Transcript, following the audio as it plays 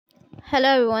Hello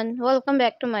everyone, welcome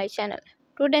back to my channel.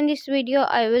 Today in this video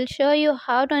I will show you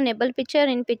how to enable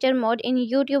picture-in-picture mode in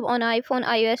YouTube on iPhone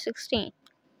iOS 16.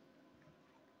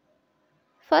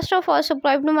 First of all,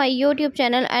 subscribe to my YouTube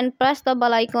channel and press the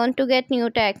bell icon to get new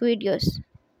tech videos.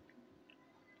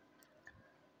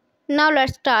 Now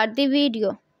let's start the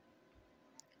video.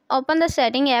 Open the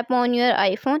setting app on your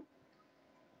iPhone.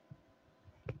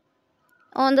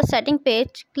 On the setting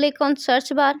page, click on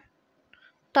search bar,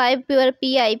 type your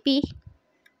PIP,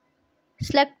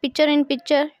 select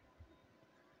picture-in-picture,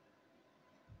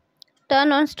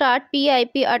 turn on start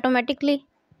PIP automatically.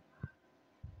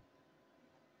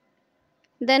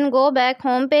 Then go back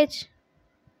home page.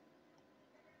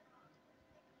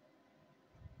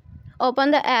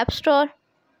 Open the App Store.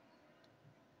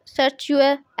 Search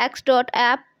your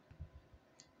X.app.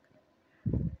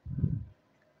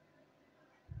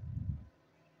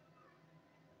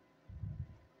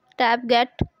 Tap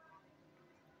Get.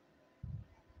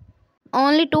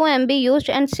 Only 2 MB used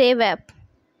and save app.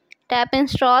 Tap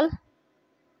Install.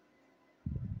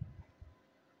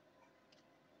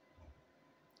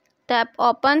 Tap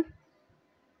Open.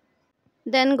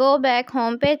 Then go back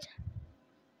home page.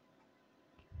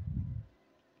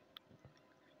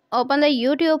 Open the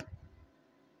YouTube.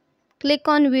 Click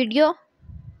on Video.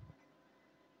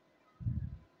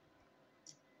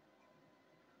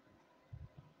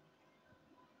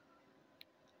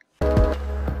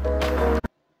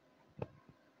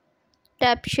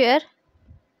 Tap Share.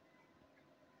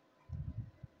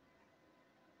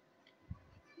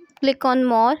 Click on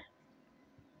More.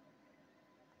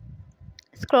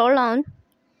 Scroll down.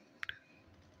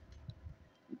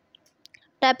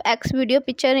 Tap X video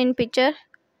picture-in-picture.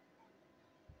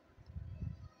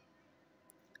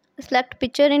 Select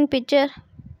picture-in-picture.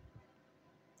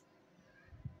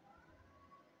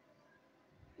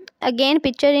 Again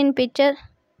picture-in-picture.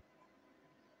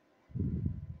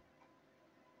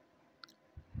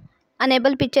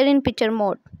 Enable picture-in-picture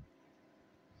mode.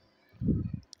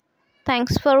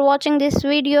 Thanks for watching this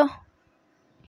video.